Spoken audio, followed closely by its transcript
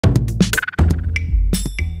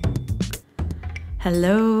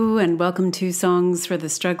Hello and welcome to Songs for the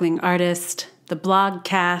Struggling Artist, the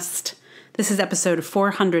blogcast. This is episode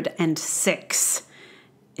 406.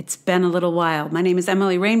 It's been a little while. My name is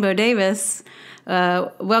Emily Rainbow Davis.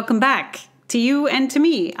 Welcome back to you and to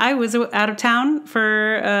me. I was out of town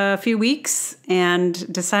for a few weeks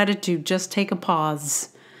and decided to just take a pause.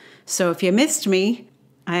 So if you missed me,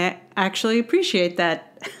 I actually appreciate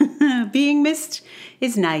that. Being missed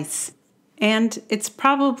is nice. And it's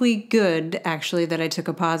probably good, actually, that I took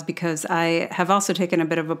a pause because I have also taken a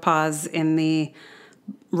bit of a pause in the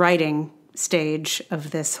writing stage of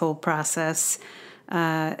this whole process.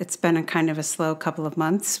 It's been a kind of a slow couple of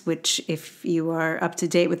months, which if you are up to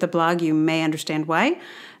date with the blog, you may understand why.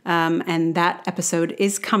 And that episode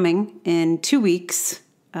is coming in 2 weeks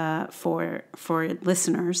for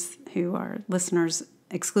listeners who are listeners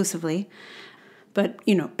exclusively. But,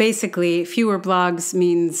 basically fewer blogs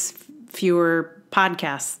means fewer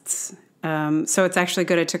podcasts. So it's actually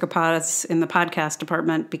good I took a pause in the podcast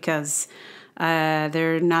department because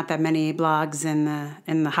there are not that many blogs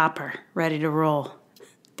in the hopper ready to roll.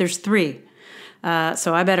 There's 3.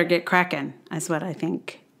 So I better get cracking, is what I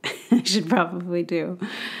think I should probably do.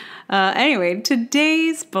 Anyway,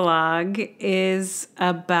 today's blog is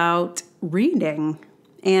about reading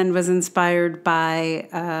and was inspired by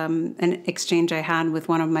an exchange I had with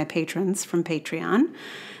one of my patrons from Patreon.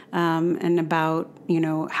 And about,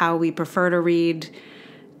 how we prefer to read,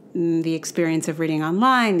 the experience of reading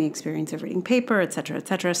online, the experience of reading paper, et cetera, et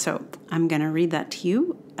cetera. So I'm going to read that to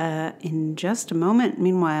you in just a moment.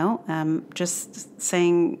 Meanwhile, just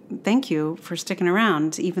saying thank you for sticking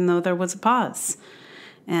around, even though there was a pause.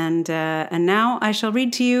 And now I shall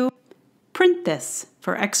read to you, Print This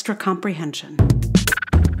for Extra Comprehension.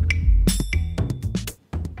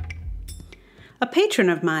 A patron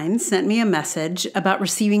of mine sent me a message about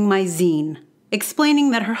receiving my zine, explaining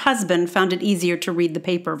that her husband found it easier to read the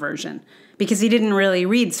paper version because he didn't really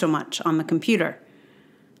read so much on the computer.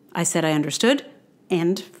 I said I understood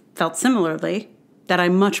and felt similarly that I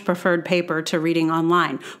much preferred paper to reading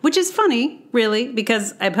online, which is funny, really,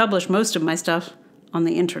 because I publish most of my stuff on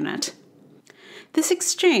the internet. This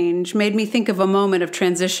exchange made me think of a moment of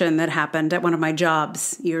transition that happened at one of my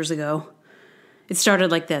jobs years ago. It started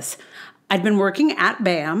like this. I'd been working at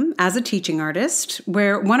BAM as a teaching artist,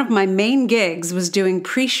 where one of my main gigs was doing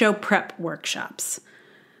pre-show prep workshops.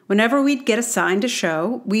 Whenever we'd get assigned a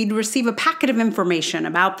show, we'd receive a packet of information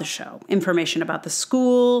about the show, information about the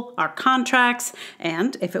school, our contracts,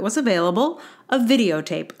 and, if it was available, a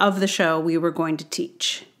videotape of the show we were going to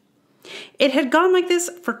teach. It had gone like this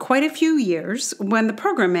for quite a few years when the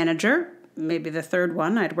program manager, maybe the third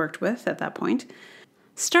one I'd worked with at that point,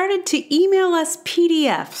 started to email us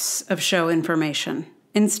PDFs of show information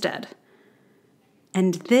instead.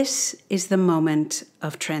 And this is the moment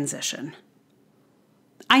of transition.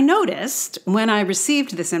 I noticed when I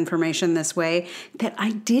received this information this way that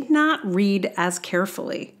I did not read as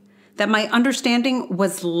carefully, that my understanding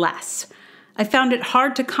was less. I found it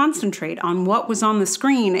hard to concentrate on what was on the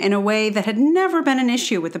screen in a way that had never been an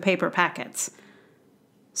issue with the paper packets.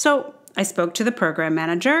 So I spoke to the program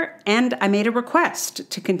manager, and I made a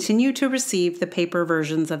request to continue to receive the paper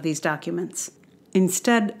versions of these documents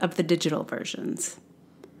instead of the digital versions.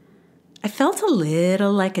 I felt a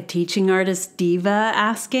little like a teaching artist diva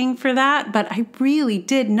asking for that, but I really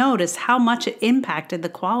did notice how much it impacted the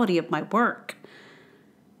quality of my work.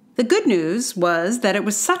 The good news was that it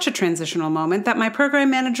was such a transitional moment that my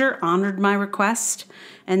program manager honored my request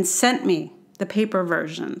and sent me the paper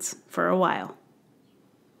versions for a while.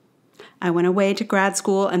 I went away to grad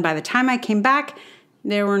school, and by the time I came back,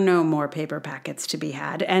 there were no more paper packets to be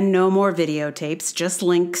had, and no more videotapes, just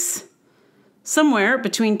links. Somewhere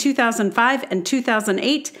between 2005 and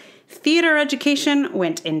 2008, theater education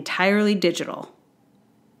went entirely digital.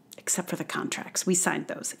 Except for the contracts. We signed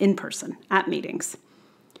those in person at meetings.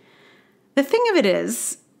 The thing of it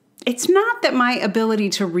is, it's not that my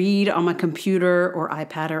ability to read on my computer or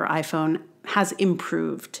iPad or iPhone has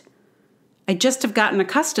improved. I just have gotten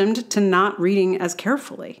accustomed to not reading as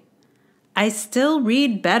carefully. I still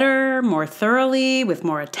read better, more thoroughly, with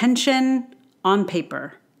more attention on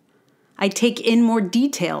paper. I take in more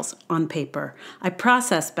details on paper. I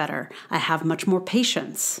process better. I have much more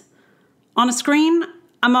patience. On a screen,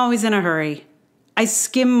 I'm always in a hurry. I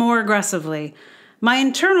skim more aggressively. My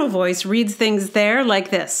internal voice reads things there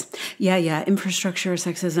like this. Yeah, infrastructure,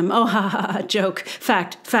 sexism, oh, ha, joke,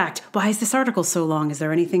 fact. Why is this article so long? Is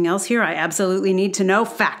there anything else here I absolutely need to know?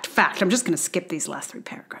 Fact. I'm just going to skip these last 3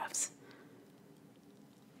 paragraphs.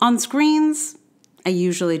 On screens, I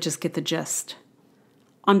usually just get the gist.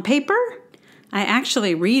 On paper, I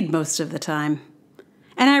actually read most of the time.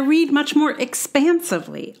 And I read much more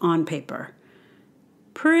expansively on paper.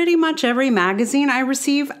 Pretty much every magazine I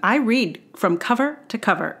receive, I read from cover to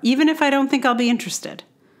cover, even if I don't think I'll be interested.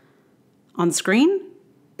 On screen,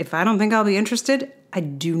 if I don't think I'll be interested, I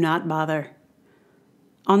do not bother.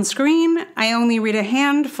 On screen, I only read a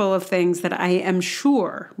handful of things that I am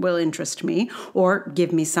sure will interest me or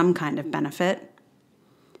give me some kind of benefit.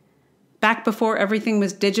 Back before everything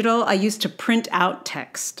was digital, I used to print out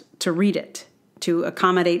text to read it, to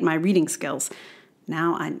accommodate my reading skills.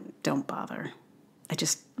 Now I don't bother. I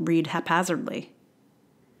just read haphazardly.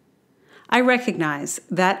 I recognize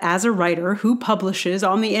that as a writer who publishes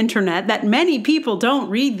on the internet that many people don't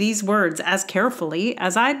read these words as carefully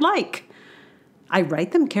as I'd like. I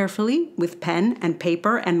write them carefully with pen and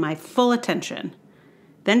paper and my full attention,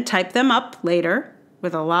 then type them up later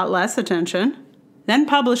with a lot less attention, then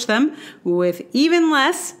publish them with even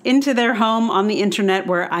less into their home on the internet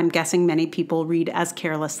where I'm guessing many people read as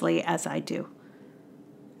carelessly as I do.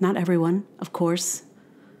 Not everyone, of course.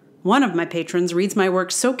 One of my patrons reads my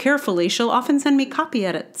work so carefully, she'll often send me copy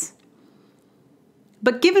edits.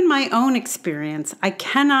 But given my own experience, I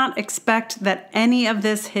cannot expect that any of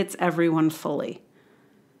this hits everyone fully.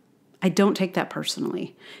 I don't take that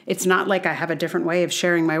personally. It's not like I have a different way of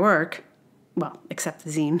sharing my work. Well, except the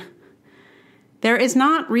zine. There is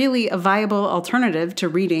not really a viable alternative to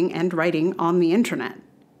reading and writing on the internet.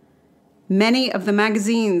 Many of the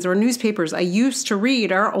magazines or newspapers I used to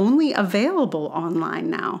read are only available online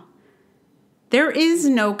now. There is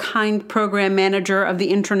no kind program manager of the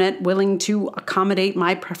internet willing to accommodate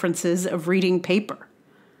my preferences of reading paper.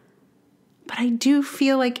 But I do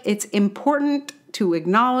feel like it's important to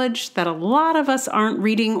acknowledge that a lot of us aren't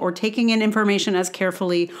reading or taking in information as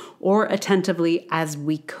carefully or attentively as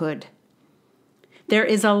we could. There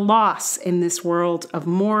is a loss in this world of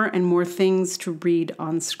more and more things to read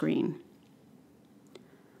on screen.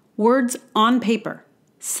 Words on paper,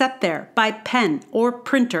 set there by pen or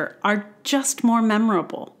printer, are just more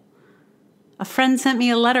memorable. A friend sent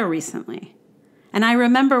me a letter recently, and I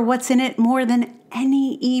remember what's in it more than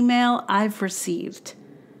any email I've received.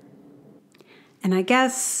 And I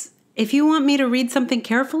guess if you want me to read something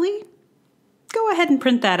carefully, go ahead and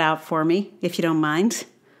print that out for me, if you don't mind.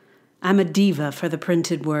 I'm a diva for the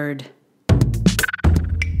printed word.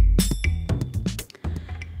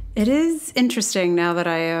 It is interesting now that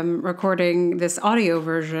I am recording this audio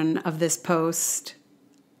version of this post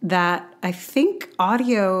that I think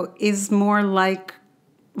audio is more like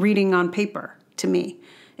reading on paper to me,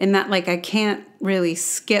 in that like I can't really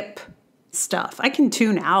skip stuff. I can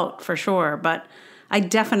tune out for sure, but I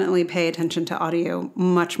definitely pay attention to audio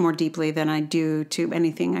much more deeply than I do to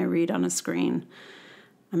anything I read on a screen.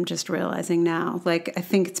 I'm just realizing now, like, I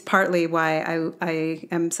think it's partly why I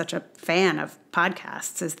am such a fan of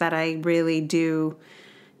podcasts, is that I really do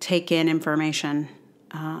take in information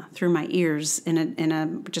through my ears in a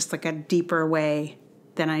just like a deeper way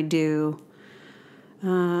than I do.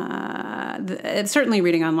 Certainly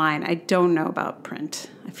reading online. I don't know about print.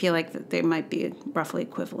 I feel like that they might be roughly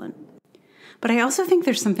equivalent. But I also think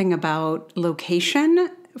there's something about location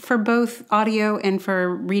for both audio and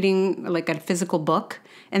for reading like a physical book,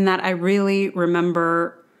 and that I really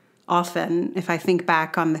remember often, if I think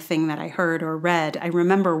back on the thing that I heard or read, I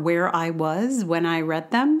remember where I was when I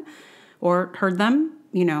read them or heard them.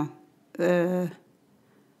 You know,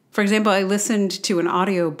 for example, I listened to an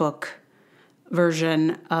audiobook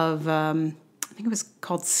version of, I think it was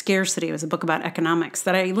called Scarcity. It was a book about economics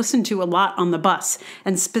that I listened to a lot on the bus.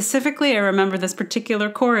 And specifically, I remember this particular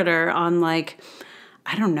corridor on like,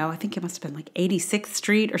 I don't know, I think it must have been like 86th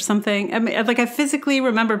Street or something. I mean, like I physically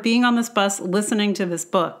remember being on this bus listening to this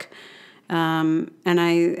book. And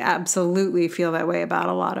I absolutely feel that way about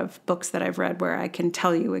a lot of books that I've read, where I can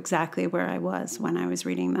tell you exactly where I was when I was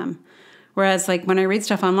reading them. Whereas like when I read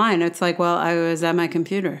stuff online, it's like, well, I was at my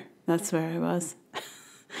computer. That's where I was.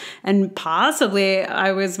 And possibly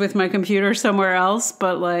I was with my computer somewhere else,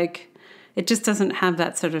 but like it just doesn't have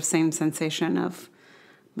that sort of same sensation of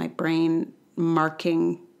my brain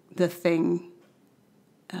marking the thing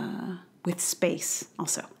with space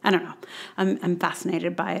also. I don't know. I'm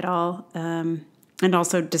fascinated by it all, and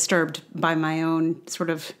also disturbed by my own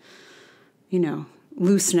sort of, you know,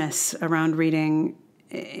 looseness around reading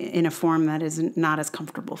in a form that is not as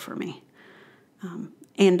comfortable for me.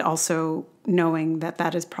 And also knowing that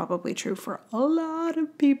that is probably true for a lot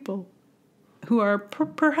of people who are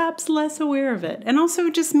perhaps less aware of it. And also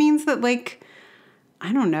it just means that, like,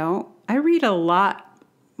 I don't know, I read a lot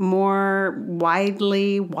more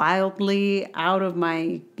wildly out of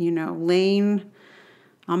my, you know, lane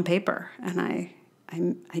on paper. And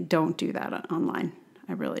I don't do that online.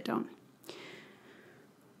 I really don't.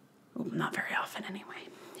 Not very often, anyway.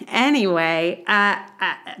 Anyway,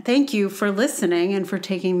 thank you for listening and for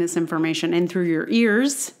taking this information in through your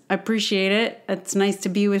ears. I appreciate it. It's nice to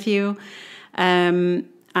be with you.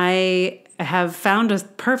 I have found a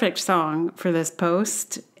perfect song for this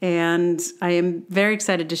post, and I am very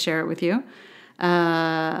excited to share it with you.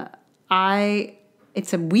 It's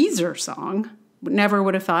a Weezer song. Never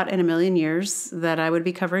would have thought in a million years that I would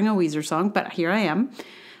be covering a Weezer song, but here I am.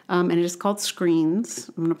 And it is called Screens.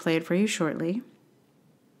 I'm going to play it for you shortly.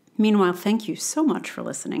 Meanwhile, thank you so much for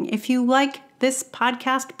listening. If you like this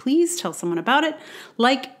podcast, please tell someone about it.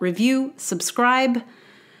 Like, review, subscribe.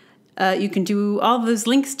 You can do all those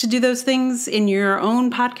links to do those things in your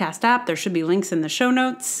own podcast app. There should be links in the show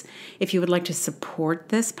notes. If you would like to support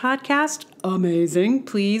this podcast, amazing,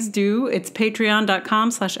 please do. It's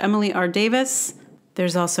patreon.com/Emily R. Davis.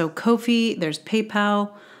 There's also Ko-fi, there's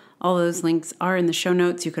PayPal. All those links are in the show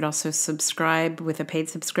notes. You could also subscribe with a paid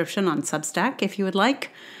subscription on Substack if you would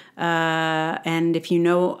like. And if you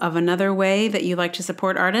know of another way that you like to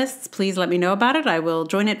support artists, please let me know about it. I will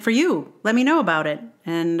join it for you. Let me know about it,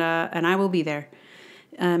 and I will be there.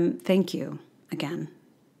 Thank you again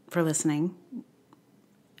for listening.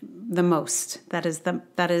 The most. That is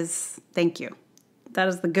thank you. That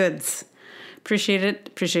is the goods. Appreciate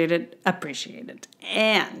it.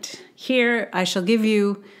 And here I shall give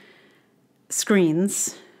you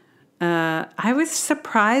Screens. I was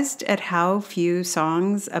surprised at how few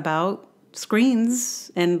songs about screens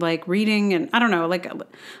and like reading, and I don't know, like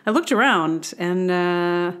I looked around, and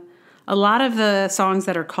a lot of the songs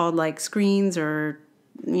that are called like Screens, or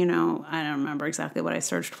I don't remember exactly what I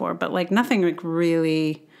searched for, but like nothing like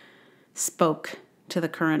really spoke to the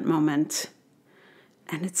current moment.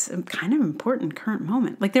 And it's a kind of important current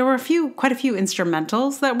moment. Like there were quite a few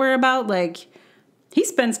instrumentals that were about like he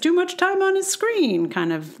spends too much time on his screen,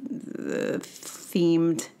 kind of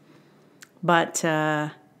themed. But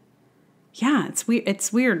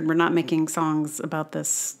it's weird we're not making songs about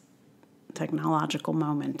this technological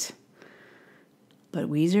moment. But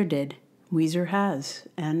Weezer did. Weezer has.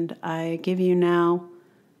 And I give you now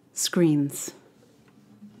Screens.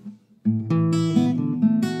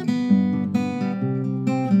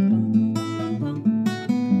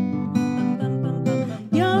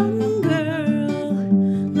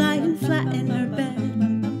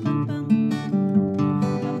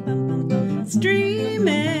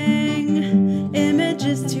 Streaming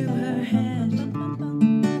images to her head.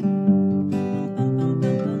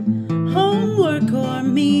 Homework or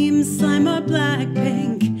memes, slime or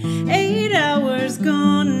Blackpink. 8 hours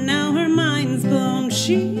gone, now her mind's blown.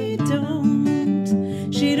 She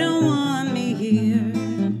don't want me here.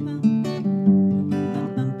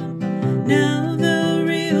 Now the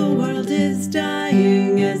real world is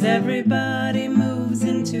dying as everybody moves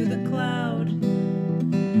into the cloud.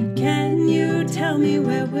 Can you tell me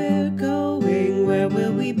where we're going? Where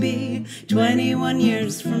will we be 21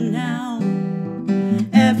 years from now?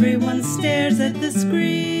 Everyone stares at the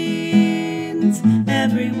screens.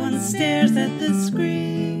 Everyone stares at the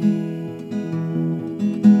screens.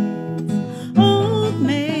 Old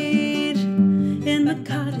maid in the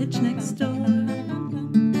cottage next door.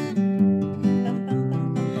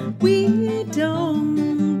 We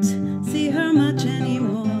don't see her much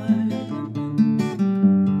anymore.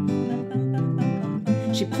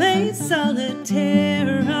 She plays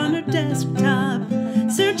solitaire on her desktop,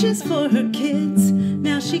 searches for her kids,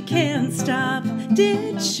 now she can't stop.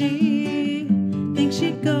 Did she think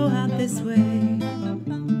she'd go out this way?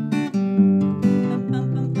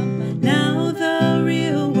 Now the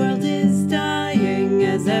real world is dying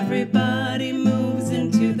as everybody moves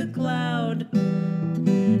into the cloud.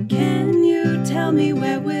 Can you tell me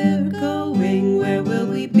where we're going? Where will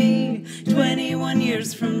we be 21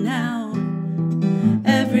 years from now?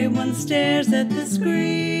 Everyone stares at the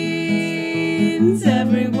screens.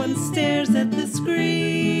 Everyone stares at the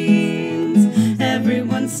screens.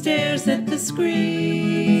 Everyone stares at the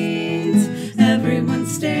screens. Everyone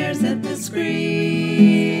stares at the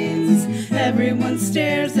screens. Everyone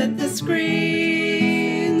stares at the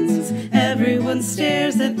screens. Everyone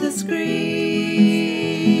stares at the screens.